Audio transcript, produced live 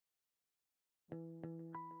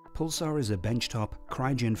Pulsar is a benchtop,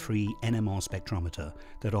 cryogen-free NMR spectrometer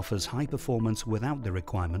that offers high performance without the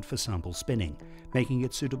requirement for sample spinning, making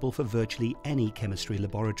it suitable for virtually any chemistry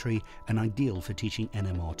laboratory and ideal for teaching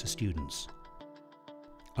NMR to students.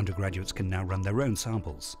 Undergraduates can now run their own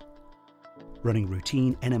samples. Running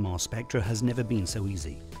routine NMR spectra has never been so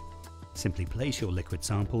easy. Simply place your liquid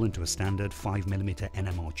sample into a standard 5mm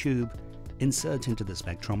NMR tube, insert into the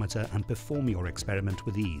spectrometer and perform your experiment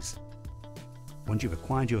with ease. Once you've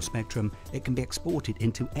acquired your spectrum, it can be exported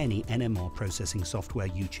into any NMR processing software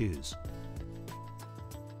you choose.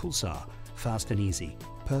 Pulsar, fast and easy,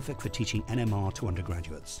 perfect for teaching NMR to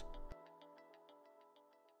undergraduates.